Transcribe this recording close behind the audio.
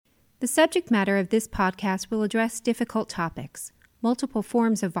The subject matter of this podcast will address difficult topics, multiple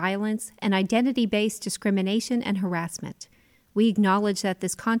forms of violence, and identity-based discrimination and harassment. We acknowledge that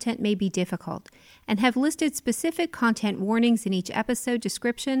this content may be difficult and have listed specific content warnings in each episode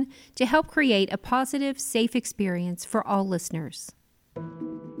description to help create a positive, safe experience for all listeners.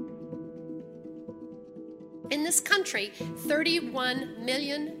 In this country, 31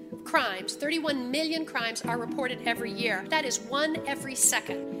 million crimes are reported every year. That is one every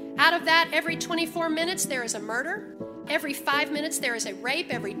second. Out of that, every 24 minutes, there is a murder. Every 5 minutes, there is a rape.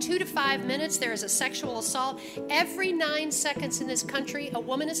 Every 2 to 5 minutes, there is a sexual assault. Every 9 seconds in this country, a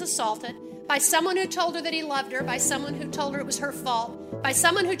woman is assaulted by someone who told her that he loved her, by someone who told her it was her fault, by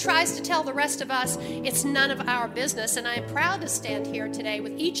someone who tries to tell the rest of us it's none of our business. And I am proud to stand here today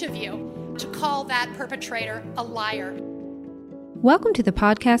with each of you to call that perpetrator a liar. Welcome to the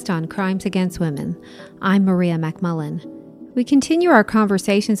podcast on Crimes Against Women. I'm Maria McMullen. We continue our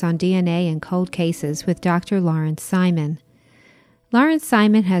conversations on DNA and cold cases with Dr. Lawrence Simon. Lawrence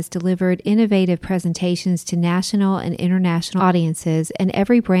Simon has delivered innovative presentations to national and international audiences in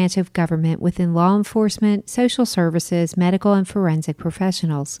every branch of government within law enforcement, social services, medical, and forensic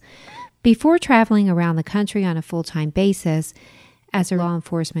professionals. Before traveling around the country on a full-time basis, as a law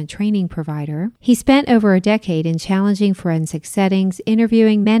enforcement training provider, he spent over a decade in challenging forensic settings,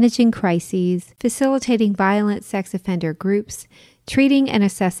 interviewing, managing crises, facilitating violent sex offender groups, treating and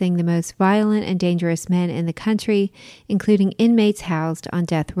assessing the most violent and dangerous men in the country, including inmates housed on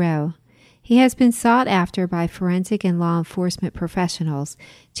death row. He has been sought after by forensic and law enforcement professionals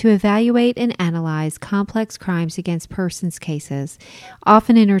to evaluate and analyze complex crimes against persons cases,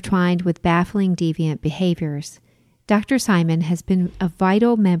 often intertwined with baffling deviant behaviors. Dr. Simon has been a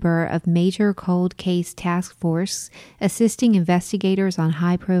vital member of major cold case task force, assisting investigators on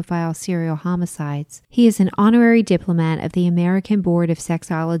high-profile serial homicides. He is an honorary diplomat of the American Board of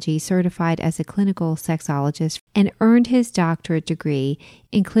Sexology, certified as a clinical sexologist, and earned his doctorate degree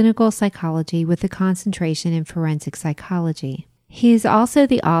in clinical psychology with a concentration in forensic psychology. He is also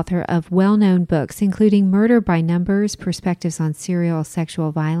the author of well-known books, including Murder by Numbers, Perspectives on Serial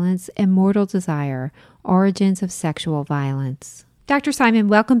Sexual Violence, and Mortal Desire, Origins of Sexual Violence. Dr. Simon,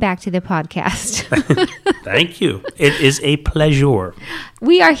 welcome back to the podcast. Thank you. It is a pleasure.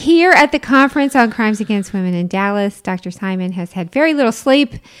 We are here at the conference on Crimes Against Women in Dallas. Dr. Simon has had very little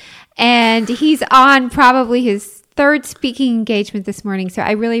sleep, and he's on probably his third speaking engagement this morning, so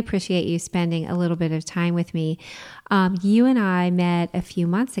I really appreciate you spending a little bit of time with me. You and I met a few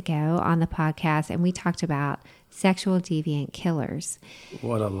months ago on the podcast, and we talked about sexual deviant killers.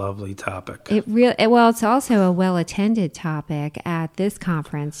 What a lovely topic. It's also a well-attended topic at this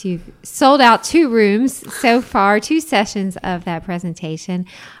conference. You've sold out 2 rooms so far, 2 sessions of that presentation.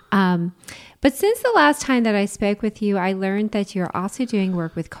 But since the last time that I spoke with you, I learned that you're also doing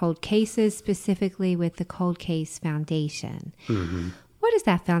work with cold cases, specifically with the Cold Case Foundation. Mm-hmm. What is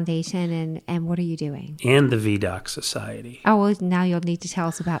that foundation, and what are you doing? And the VDOC Society. Oh, well, now you'll need to tell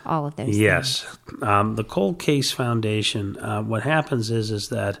us about all of those Yes. things. The Cold Case Foundation, what happens is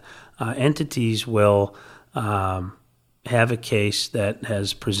that entities will have a case that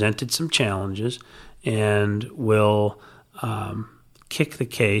has presented some challenges and will kick the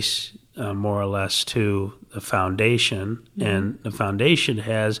case more or less to the foundation, mm-hmm. and the foundation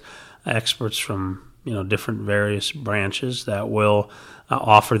has experts from different various branches that will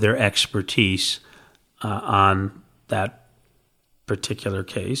offer their expertise on that particular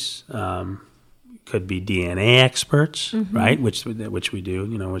case. Could be DNA experts, mm-hmm. right? Which we do,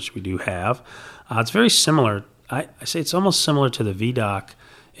 which we do have. It's very similar. I say it's almost similar to the VDOC.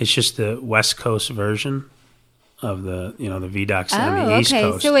 It's just the West Coast version of the the VDOC's on the East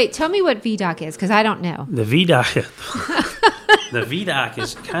Coast. So wait, tell me what VDOC is, because I don't know. The VDOC. The VDOC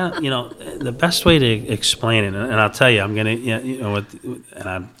is kind of, the best way to explain it, and I'll tell you, I'm going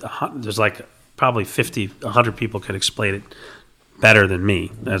to, there's like probably 50, 100 people could explain it better than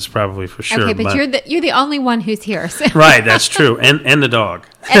me. That's probably for sure. Okay, but you're the only one who's here. So. Right, that's true, and the dog.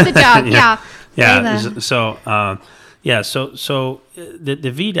 And the dog, yeah. Yeah, so the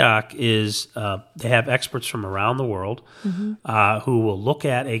VDOC is, they have experts from around the world, mm-hmm. Who will look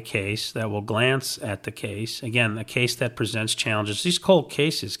at a case, that will glance at the case. Again, a case that presents challenges. These cold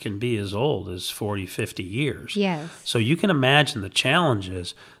cases can be as old as 40, 50 years. Yes. So you can imagine the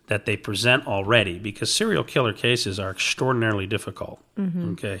challenges that they present already, because serial killer cases are extraordinarily difficult.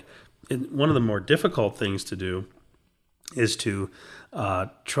 Mm-hmm. Okay. One of the more difficult things to do is to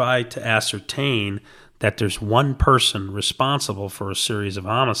try to ascertain that there's one person responsible for a series of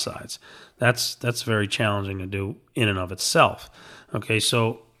homicides. That's very challenging to do in and of itself. Okay,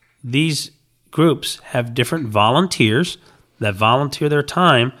 so these groups have different volunteers that volunteer their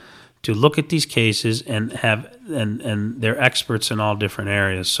time to look at these cases and they're experts in all different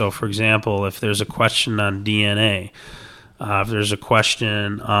areas. So, for example, if there's a question on DNA, if there's a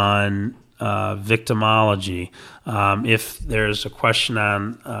question on victimology, if there's a question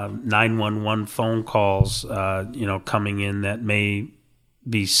on 911 phone calls, coming in that may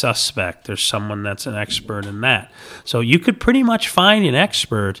be suspect, there's someone that's an expert in that. So you could pretty much find an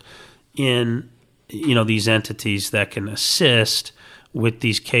expert in these entities that can assist with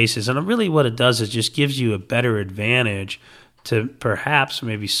these cases. And really what it does is just gives you a better advantage to perhaps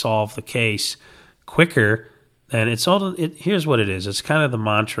maybe solve the case quicker. And here's what it is. It's kind of the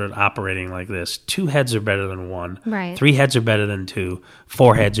mantra operating like this. 2 heads are better than 1. Right. 3 heads are better than 2.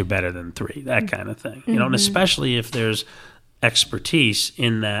 4 heads are better than 3. That kind of thing. Mm-hmm. And especially if there's expertise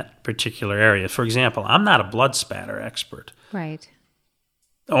in that particular area. For example, I'm not a blood spatter expert. Right.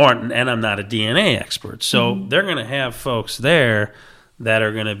 And I'm not a DNA expert. So they're going to have folks there that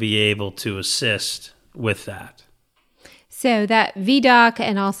are going to be able to assist with that. So that VDOC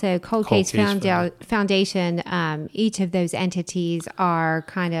and also Cold Case Foundation, each of those entities are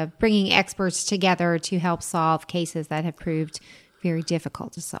kind of bringing experts together to help solve cases that have proved very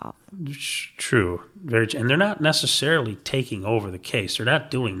difficult to solve. True. And they're not necessarily taking over the case. They're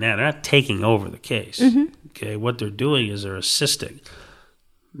not doing that. They're not taking over the case. Mm-hmm. Okay. What they're doing is they're assisting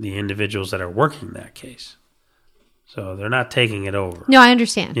the individuals that are working that case. So they're not taking it over. No, I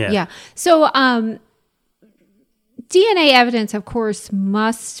understand. Yeah. So DNA evidence, of course,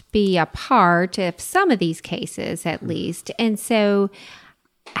 must be a part of some of these cases at least. And so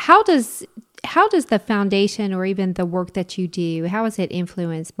how does the foundation or even the work that you do, how is it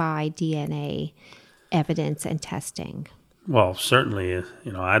influenced by DNA evidence and testing? Well, certainly,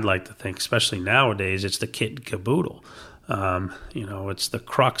 I'd like to think, especially nowadays, it's the kit and caboodle. It's the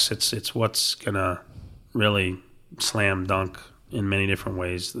crux. It's what's going to really slam dunk in many different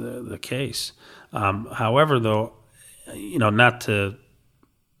ways the case. However, though, not to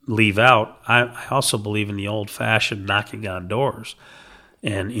leave out, I also believe in the old-fashioned knocking on doors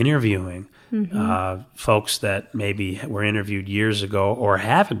and interviewing folks that maybe were interviewed years ago or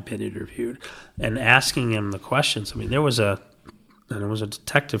haven't been interviewed, and asking them the questions. I mean, there was a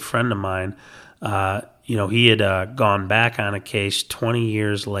detective friend of mine. He had gone back on a case 20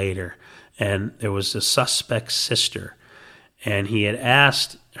 years later, and there was a suspect's sister, and he had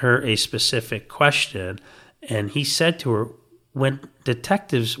asked her a specific question, and he said to her, when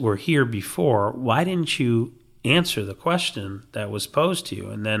detectives were here before, why didn't you answer the question that was posed to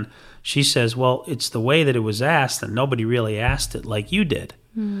you? And then she says, well, it's the way that it was asked, and nobody really asked it like you did.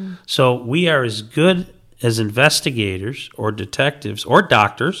 Mm. So we are as good as investigators or detectives or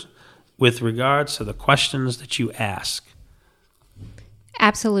doctors with regards to the questions that you ask.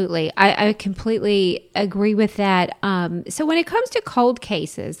 Absolutely. I completely agree with that. So when it comes to cold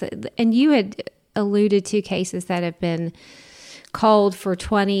cases, and you had alluded to cases that have been cold for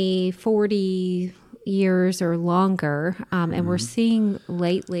 20, 40 years or longer, and we're seeing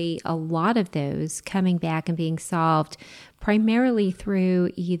lately a lot of those coming back and being solved primarily through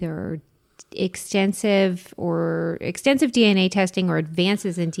either extensive DNA testing or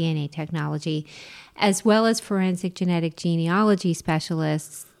advances in DNA technology, as well as forensic genetic genealogy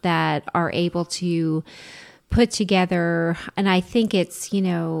specialists that are able to put together, and I think it's,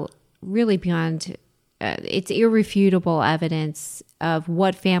 really beyond, it's irrefutable evidence of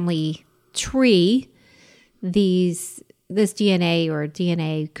what family tree this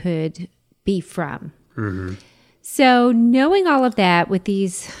DNA could be from. Mm-hmm. So knowing all of that with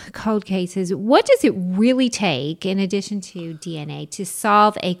these cold cases, what does it really take in addition to DNA to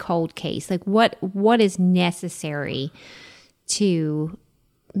solve a cold case? Like what is necessary to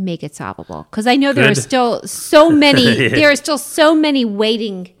make it solvable? Because I know there are still so many, there are still so many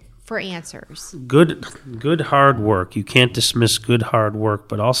waiting for answers. Good hard work. You can't dismiss good hard work,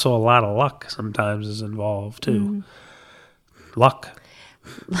 but also a lot of luck sometimes is involved too. Mm-hmm. Luck.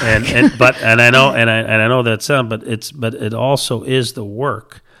 And I know that sound, but it also is the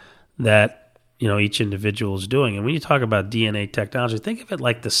work that each individual is doing. And when you talk about DNA technology, think of it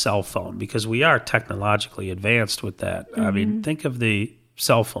like the cell phone, because we are technologically advanced with that. Mm-hmm. I mean, think of the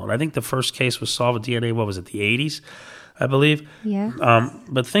cell phone. I think the first case was solved with DNA. What was it? The 80s, I believe. Yeah.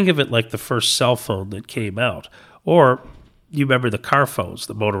 But think of it like the first cell phone that came out, or you remember the car phones,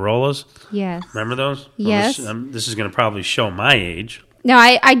 the Motorola's? Yes. Remember those? Yes. This is going to probably show my age. No,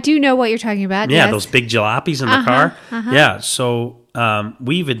 I do know what you're talking about. Yeah, yes. Those big jalopies in the car. Uh-huh. Yeah, so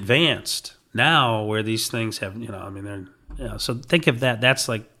we've advanced now where these things have, so think of that. That's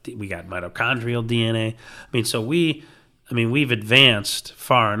like we got mitochondrial DNA. We've advanced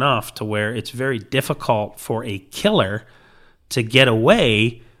far enough to where it's very difficult for a killer to get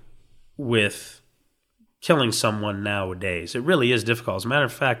away with killing someone nowadays. It really is difficult. As a matter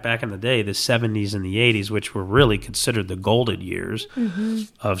of fact, back in the day, the 70s and the 80s, which were really considered the golden years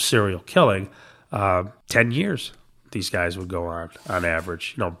of serial killing, 10 years these guys would go on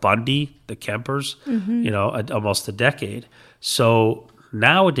average. Bundy, the Kempers, almost a decade. So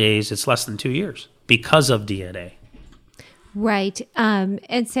nowadays, it's less than 2 years because of DNA. Right.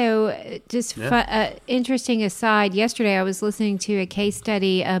 And so just interesting aside, yesterday I was listening to a case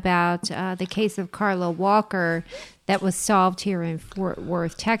study about the case of Carla Walker that was solved here in Fort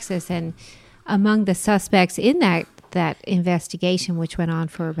Worth, Texas. And among the suspects in that investigation, which went on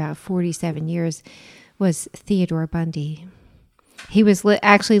for about 47 years, was Theodore Bundy. He was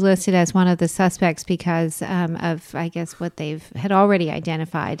actually listed as one of the suspects because of, I guess, what had already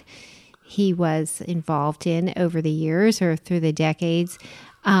identified he was involved in over the years or through the decades.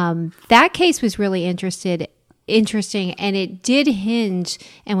 That case was really interesting, and it did hinge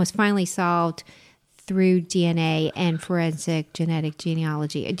and was finally solved through DNA and forensic genetic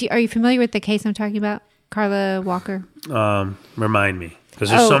genealogy. Are you familiar with the case I'm talking about, Carla Walker? Remind me.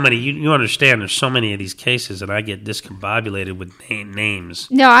 Because there's so many, you understand, there's so many of these cases, and I get discombobulated with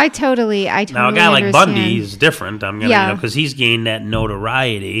names. No, I totally Now, a guy understand. like Bundy is different. I'm gonna, because he's gained that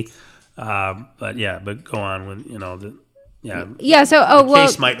notoriety. But go on with, the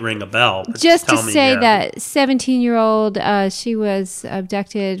case might ring a bell. Just to say that 17-year-old, she was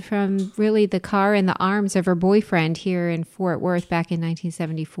abducted from really the car in the arms of her boyfriend here in Fort Worth back in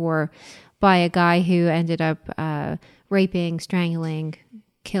 1974 by a guy who ended up raping, strangling,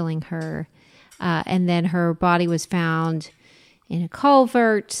 killing her. And then her body was found in a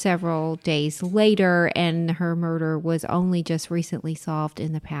culvert several days later, and her murder was only just recently solved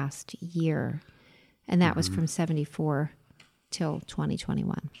in the past year. And that was from 74 till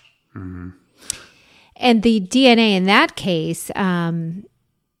 2021. And the DNA in that case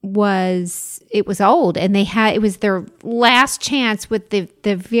was old, and it was their last chance with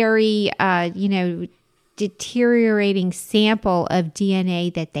the very deteriorating sample of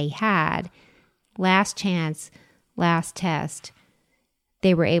DNA that they had. Last chance, last test.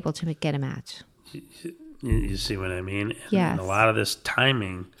 They were able to get a match. You see what I mean? Yes. And a lot of this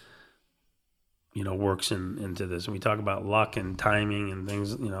timing, works into this. And we talk about luck and timing and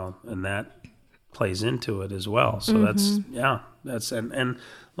things, and that plays into it as well. So that's and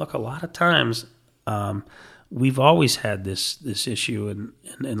look, a lot of times we've always had this issue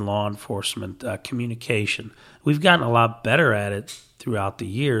in law enforcement communication. We've gotten a lot better at it throughout the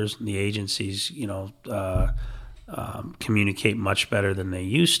years. The agencies, communicate much better than they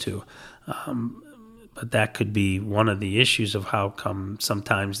used to. But that could be one of the issues of how come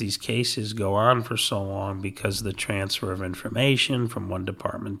sometimes these cases go on for so long, because of the transfer of information from one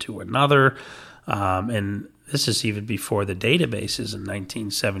department to another. And this is even before the databases in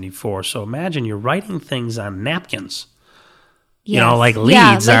 1974. So imagine you're writing things on napkins. Yes. Like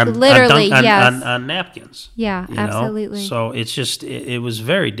leads on napkins. Yeah, absolutely. So it's just, it was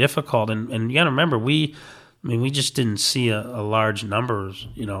very difficult. And you got to remember, we just didn't see a large numbers,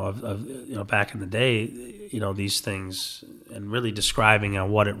 of back in the day, these things, and really describing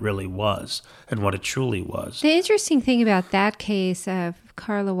what it really was and what it truly was. The interesting thing about that case of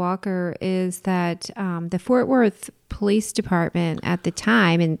Carla Walker is that the Fort Worth Police Department at the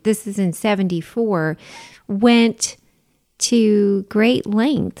time, and this is in 74, went to great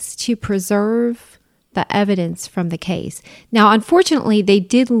lengths to preserve the evidence from the case. Now, unfortunately, they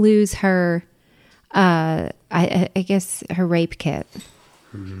did lose her I guess her rape kit.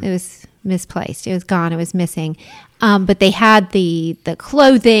 It was misplaced. It was gone. It was missing. But they had the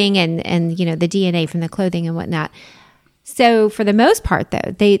clothing and the DNA from the clothing and whatnot. So for the most part,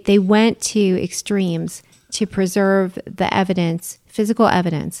 though, they went to extremes to preserve the evidence, physical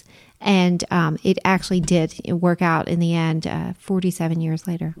evidence, and it actually did work out in the end. 47 years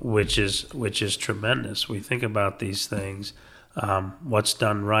later, which is tremendous. We think about these things. What's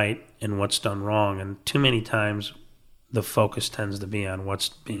done right and what's done wrong. And too many times the focus tends to be on what's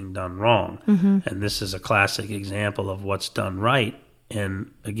being done wrong. And this is a classic example of what's done right.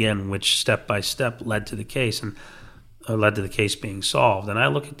 And again, which step by step led to the case and led to the case being solved. And I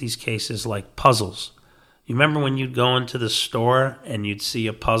look at these cases like puzzles. You remember when you'd go into the store and you'd see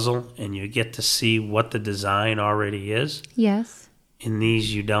a puzzle and you get to see what the design already is? Yes. In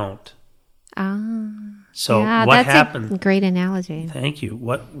these, you don't. So yeah, what that's happened? A great analogy. Thank you.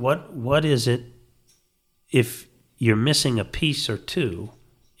 What is it if you're missing a piece or two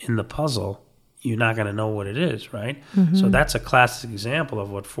in the puzzle? You're not going to know what it is, right? So that's a classic example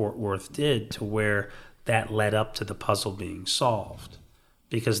of what Fort Worth did, to where that led up to the puzzle being solved,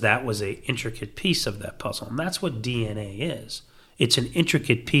 because that was a intricate piece of that puzzle, and that's what DNA is. It's an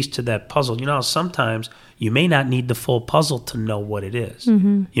intricate piece to that puzzle. You know, sometimes you may not need the full puzzle to know what it is.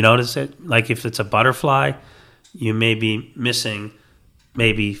 You notice it? Like if it's a butterfly, you may be missing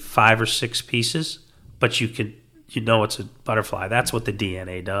maybe 5 or 6 pieces, but you know it's a butterfly. That's what the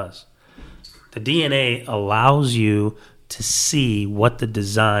DNA does. The DNA allows you to see what the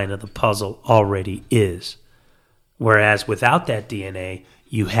design of the puzzle already is. Whereas without that DNA,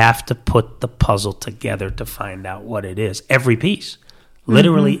 you have to put the puzzle together to find out what it is. Every piece.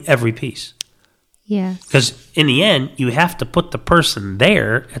 Literally every piece. Yes. Because in the end, you have to put the person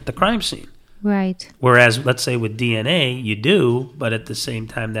there at the crime scene. Right. Whereas, let's say with DNA, you do, but at the same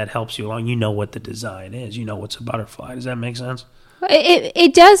time, that helps you along. You know what the design is. You know what's a butterfly. Does that make sense?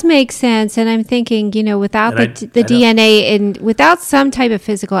 It does make sense, and I'm thinking, you know, without the DNA and without some type of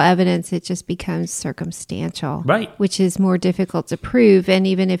physical evidence, it just becomes circumstantial, right? Which is more difficult to prove. And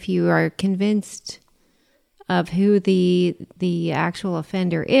even if you are convinced of who the actual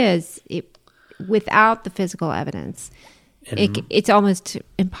offender is, without the physical evidence, it's almost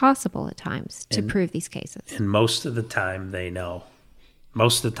impossible at times to prove these cases. And most of the time, they know.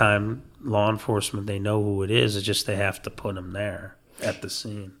 Most of the time, law enforcement, they know who it is. It's just they have to put them there at the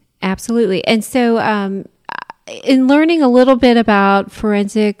scene. Absolutely. And so in learning a little bit about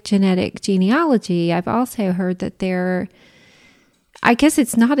forensic genetic genealogy, I've also heard that I guess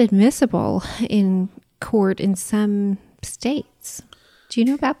it's not admissible in court in some states. Do you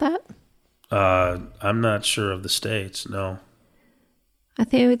know about that? I'm not sure of the states, no. I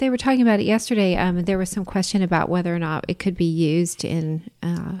think they were talking about it yesterday. There was some question about whether or not it could be used in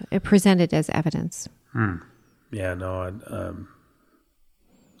presented as evidence. Yeah, no,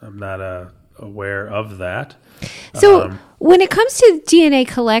 I'm not aware of that. So when it comes to DNA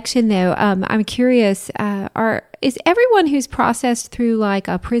collection, though, I'm curious: is everyone who's processed through like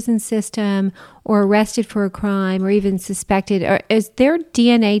a prison system or arrested for a crime or even suspected, or is their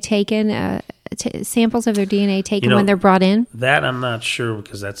DNA taken? Samples of their DNA taken when they're brought in? That I'm not sure,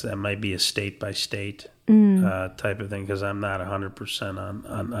 because that might be a state by state type of thing, because I'm not 100%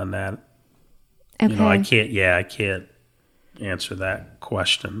 on that. Okay. You know, I can't answer that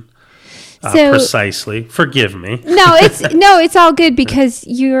question precisely. Forgive me. It's all good, because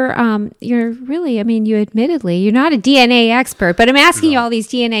you're really, I mean, you're not a DNA expert, but I'm asking you all these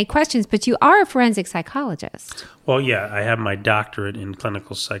DNA questions, but you are a forensic psychologist. Well, yeah, I have my doctorate in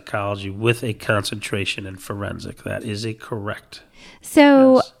clinical psychology with a concentration in forensic. That is correct.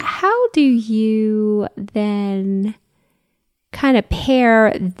 So yes. How do you then kind of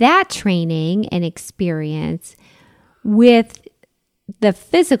pair that training and experience with the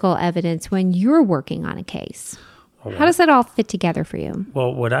physical evidence when you're working on a case? How does that all fit together for you?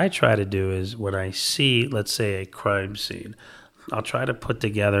 Well, what I try to do is when I see, let's say, a crime scene, I'll try to put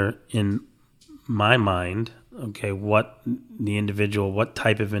together in my mind, okay, what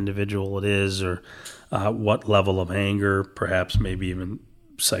type of individual it is, or what level of anger, perhaps maybe even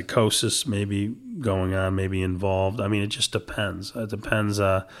psychosis may be going on, maybe involved. I mean, it just depends. It depends.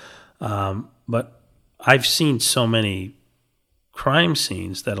 But I've seen so many crime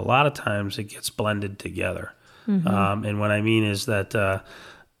scenes that a lot of times it gets blended together. And what I mean is that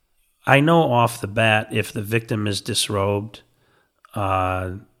I know off the bat if the victim is disrobed,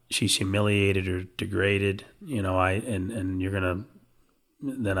 she's humiliated or degraded, you know,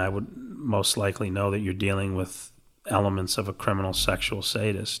 then I would most likely know that you're dealing with elements of a criminal sexual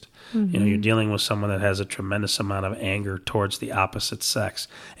sadist. You know, you're dealing with someone that has a tremendous amount of anger towards the opposite sex.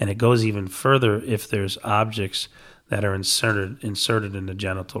 And it goes even further if there's objects that are inserted in the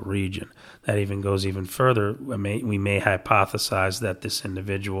genital region. That even goes even further. We may hypothesize that this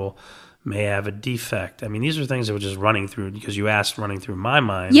individual may have a defect. I mean, these are things that were just running through, because you asked, running through my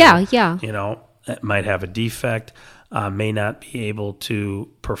mind. Yeah. You know, it might have a defect, may not be able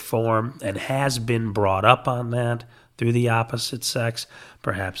to perform, and has been brought up on that through the opposite sex,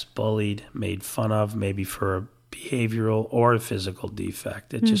 perhaps bullied, made fun of, maybe for a behavioral or a physical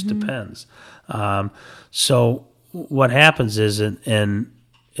defect. It just depends. So what happens is, and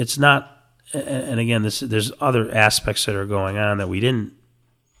it's not, and again, there's other aspects that are going on that we didn't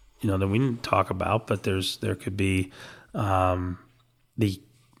talk about, but there could be the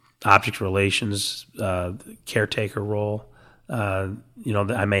object relations, caretaker role.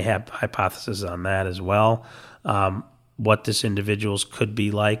 I may have hypotheses on that as well. What this individuals could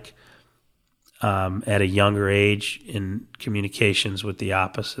be like at a younger age in communications with the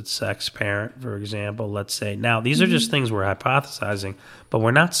opposite sex parent, for example, let's say. Now, these are just things we're hypothesizing, but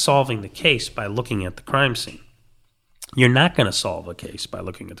we're not solving the case by looking at the crime scene. You're not going to solve a case by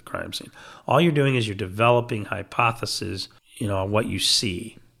looking at the crime scene. All you're doing is you're developing hypotheses, on what you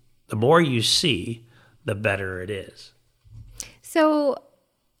see. The more you see, the better it is. So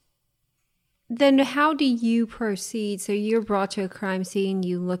then how do you proceed? So you're brought to a crime scene,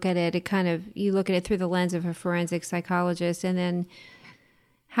 you look at it, you look at it through the lens of a forensic psychologist, and then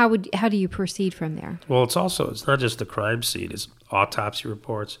how do you proceed from there? Well, it's not just the crime scene, it's autopsy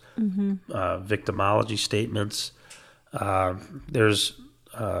reports, victimology statements. When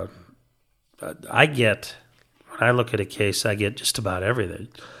I look at a case, I get just about everything.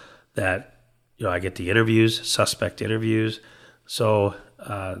 I get the interviews, suspect interviews, so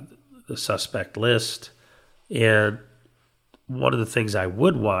the suspect list, and one of the things I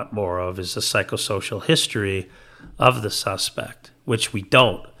would want more of is the psychosocial history of the suspect, which we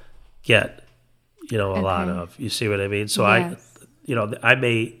don't get, a lot of. You see what I mean? So yes. I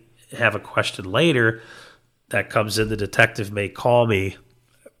may have a question later that comes in. The detective may call me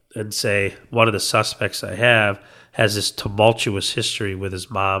and say, one of the suspects I have has this tumultuous history with his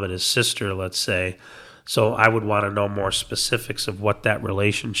mom and his sister, let's say. So I would want to know more specifics of what that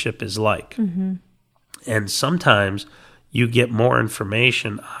relationship is like. Mm-hmm. And sometimes you get more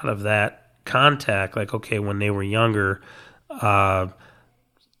information out of that contact, like, okay, when they were younger,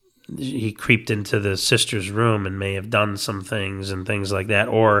 he creeped into the sister's room and may have done some things and things like that.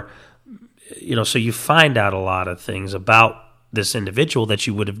 Or, so you find out a lot of things about this individual that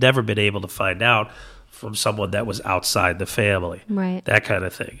you would have never been able to find out from someone that was outside the family. Right. That kind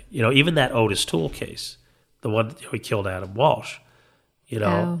of thing. Even that Otis Toole case, the one that he killed Adam Walsh,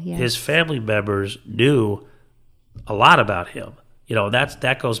 his family members knew a lot about him.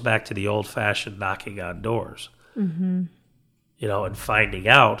 That goes back to the old-fashioned knocking on doors, and finding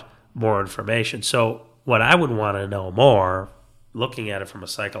out more information. So what I would want to know more, looking at it from a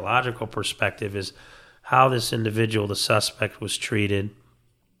psychological perspective, is how this individual, the suspect, was treated,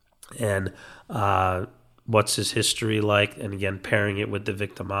 and what's his history like, and again, pairing it with the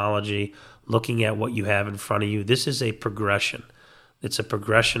victimology, looking at what you have in front of you. This is a progression. It's a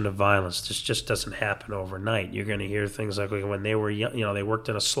progression of violence. This just doesn't happen overnight. You're going to hear things like when they were young, they worked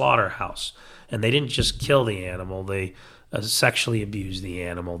in a slaughterhouse, and they didn't just kill the animal, they sexually abused the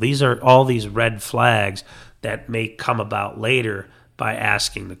animal. These are all these red flags that may come about later by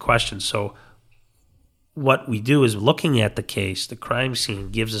asking the question. So what we do is, looking at the case, the crime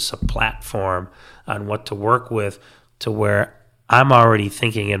scene gives us a platform on what to work with, to where I'm already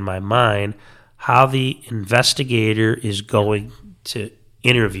thinking in my mind how the investigator is going to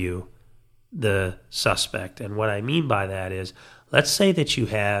interview the suspect. And what I mean by that is, let's say that you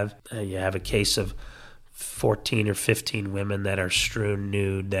have a case of 14 or 15 women that are strewn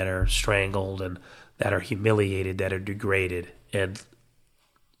nude, that are strangled, and that are humiliated, that are degraded, and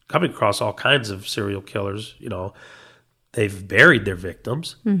coming across all kinds of serial killers. They've buried their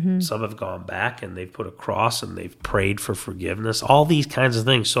victims. Mm-hmm. Some have gone back and they've put a cross and they've prayed for forgiveness, all these kinds of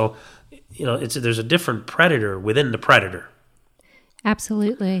things. So, there's a different predator within the predator.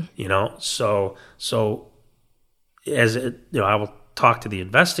 Absolutely. So as I will talk to the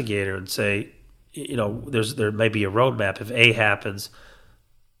investigator and say, there may be a roadmap. If A happens,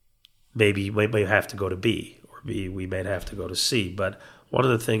 maybe we may have to go to B, or B, we may have to go to C. But one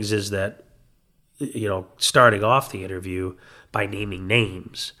of the things is that, starting off the interview by naming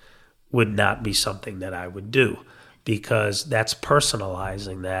names would not be something that I would do, because that's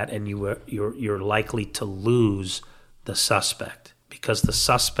personalizing that, and you're likely to lose the suspect, because the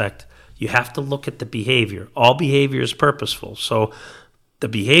suspect, you have to look at the behavior. All behavior is purposeful. So the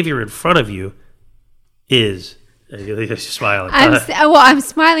behavior in front of you is... You're smiling. I'm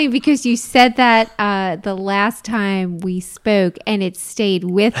smiling because you said that the last time we spoke, and it stayed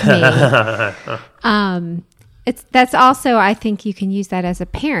with me. That's also, I think you can use that as a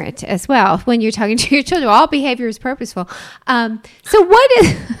parent as well when you're talking to your children. All behavior is purposeful. So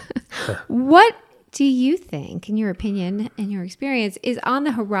what do you think, in your opinion and your experience, is on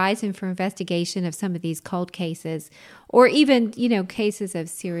the horizon for investigation of some of these cold cases, or even cases of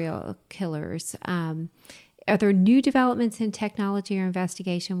serial killers? Are there new developments in technology or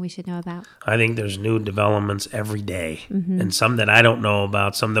investigation we should know about? I think there's new developments every day, and some that I don't know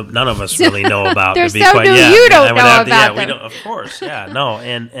about, some that none of us really know about. There's some you don't know about them. We don't, of course, no.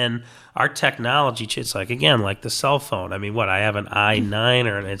 And our technology, it's like the cell phone. I mean, I have an i9,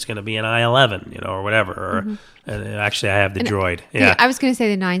 or it's going to be an i11, or whatever. Or and actually, I have the Droid. Yeah, I was going to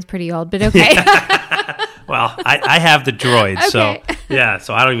say the 9's pretty old, but okay. Well, I have the Droid, okay.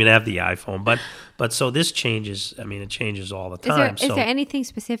 so I don't even have the iPhone, But so this changes. I mean, it changes all the time. Is there anything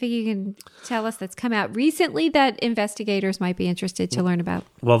specific you can tell us that's come out recently that investigators might be interested to learn about?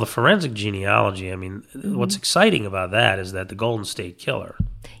 Well, the forensic genealogy, what's exciting about that is that the Golden State Killer.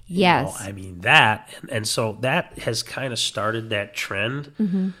 Yes. That, and so that has kind of started that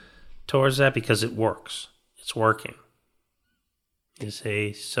trend towards that, because it works. It's working. You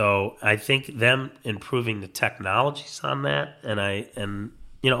see, so I think them improving the technologies on that, and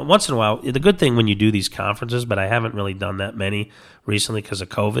once in a while, the good thing when you do these conferences, but I haven't really done that many recently because of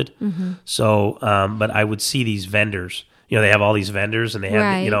COVID. Mm-hmm. So, but I would see these vendors. They have all these vendors, and they have,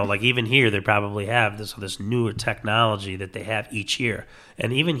 right. Like even here, they probably have this newer technology that they have each year.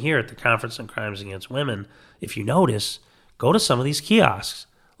 And even here at the Conference on Crimes Against Women, if you notice, go to some of these kiosks.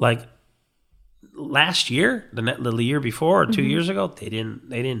 Like last year, the year before, or 2 years ago, they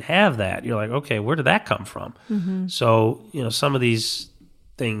didn't have that. You're like, okay, where did that come from? Mm-hmm. So some of these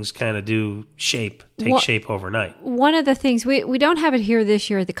things kind of take shape overnight. One of the things, we don't have it here this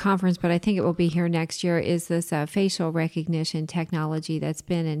year at the conference, but I think it will be here next year, is this facial recognition technology that's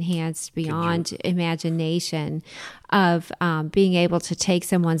been enhanced beyond imagination, of being able to take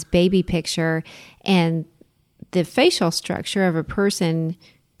someone's baby picture, and the facial structure of a person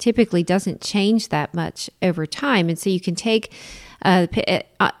typically doesn't change that much over time. And so you can take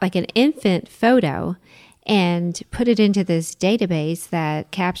like an infant photo and put it into this database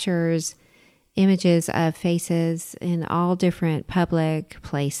that captures images of faces in all different public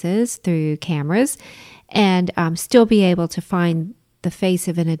places through cameras, and still be able to find the face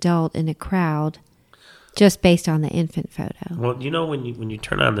of an adult in a crowd just based on the infant photo. Well, when you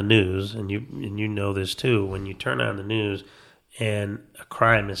turn on the news, and you know this too, when you turn on the news and a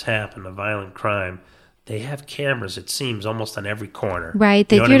crime has happened, a violent crime, they have cameras, it seems, almost on every corner. Right,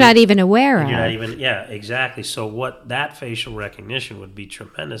 that you're not even aware of. You're not even, yeah, exactly. So what that facial recognition would be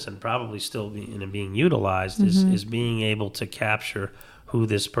tremendous, and probably still being utilized, is being able to capture who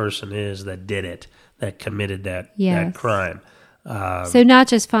this person is that did it, that committed that crime. So not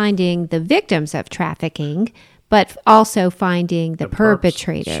just finding the victims of trafficking, but also finding the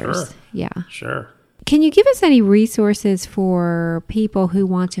perpetrators. Sure. Yeah. Sure. Can you give us any resources for people who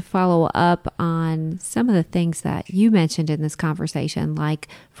want to follow up on some of the things that you mentioned in this conversation, like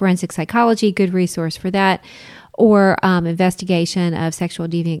forensic psychology, good resource for that, or investigation of sexual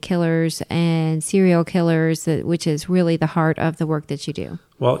deviant killers and serial killers, which is really the heart of the work that you do?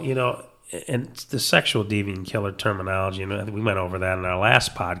 Well, and the sexual deviant killer terminology, I think we went over that in our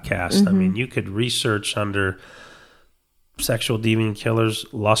last podcast. Mm-hmm. I mean, you could research under sexual deviant killers,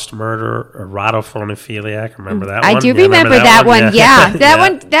 lust murder, erotophoniphiliac. Remember that one? I do remember that one. Yeah.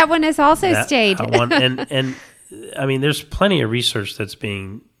 That one has also stayed. And I mean, there's plenty of research that's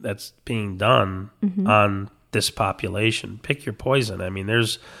being done on this population. Pick your poison. I mean,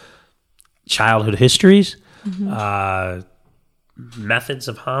 there's childhood histories, methods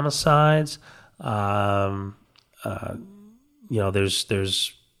of homicides.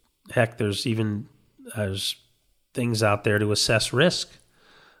 There's things out there to assess risk.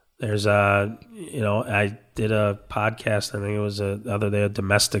 There's I did a podcast, I think it was the other day,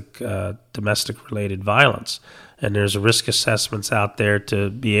 domestic related violence, and there's risk assessments out there to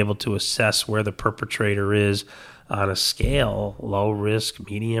be able to assess where the perpetrator is on a scale: low risk,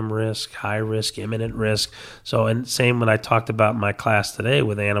 medium risk, high risk, imminent risk. So, and same when I talked about in my class today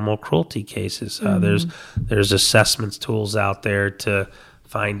with animal cruelty cases, there's assessments tools out there to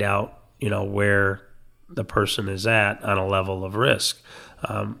find out where the person is at on a level of risk.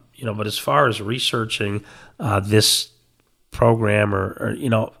 But as far as researching this program, or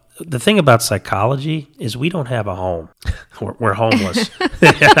the thing about psychology is we don't have a home. We're homeless.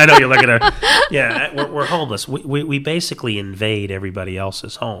 I know you're looking at we're homeless. We basically invade everybody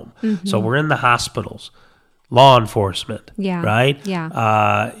else's home. Mm-hmm. So we're in the hospitals, law enforcement, right?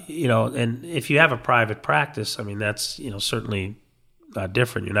 Yeah. And if you have a private practice, I mean, that's, certainly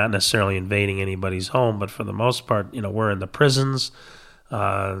different. You're not necessarily invading anybody's home, but for the most part, we're in the prisons,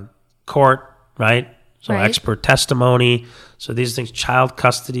 court, right? So expert testimony. So these things, child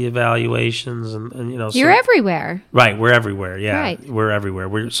custody evaluations, and you're everywhere. Right, we're everywhere. Yeah, right. We're everywhere.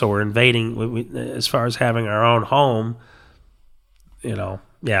 We're invading. We, as far as having our own home,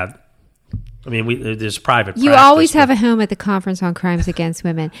 yeah. I mean, there's private practice. You always have a home at the Conference on Crimes Against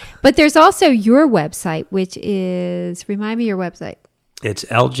Women, but there's also your website, which is, remind me your website. It's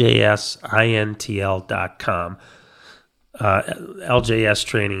ljsintl.com. LJS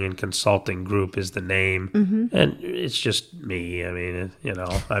Training and Consulting Group is the name, and it's just me. I mean,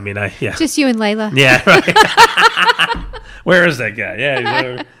 just you and Layla. Yeah, right. Where is that guy?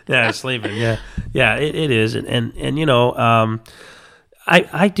 Yeah, sleeping. Yeah, it is, and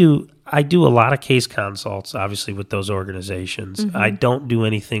I do a lot of case consults, obviously, with those organizations. Mm-hmm. I don't do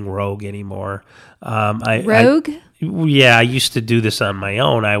anything rogue anymore. Rogue? I used to do this on my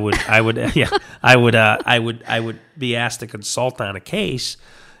own. I would be asked to consult on a case,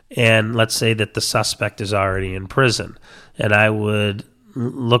 and let's say that the suspect is already in prison, and I would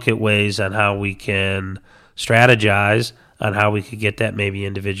look at ways on how we can strategize on how we could get that maybe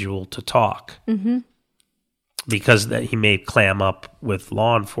individual to talk. Mm-hmm. Because that he may clam up with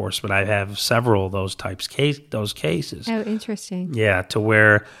law enforcement. I have several of those those cases. Oh, interesting. Yeah, to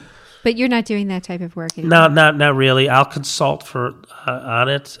where. But you're not doing that type of work anymore. No, not really. I'll consult on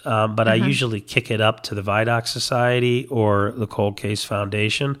it, but I usually kick it up to the Vidocq Society or the Cold Case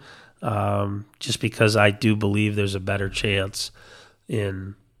Foundation, just because I do believe there's a better chance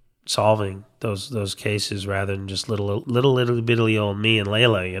in solving those cases rather than just little bitty old me and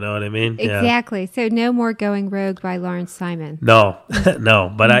Layla, you know what I mean? Exactly. Yeah. So no more Going Rogue by Lawrence Simon. No,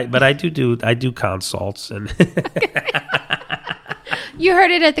 no. But I do consults and. You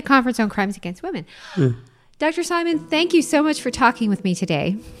heard it at the Conference on Crimes Against Women. Dr. Simon, thank you so much for talking with me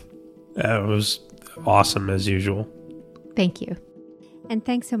today. It was awesome as usual. Thank you. And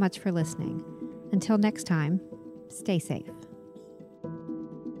thanks so much for listening. Until next time, stay safe.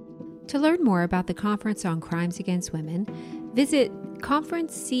 To learn more about the Conference on Crimes Against Women, visit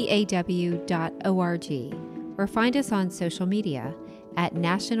conferencecaw.org or find us on social media at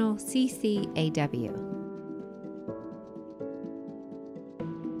National CCAW.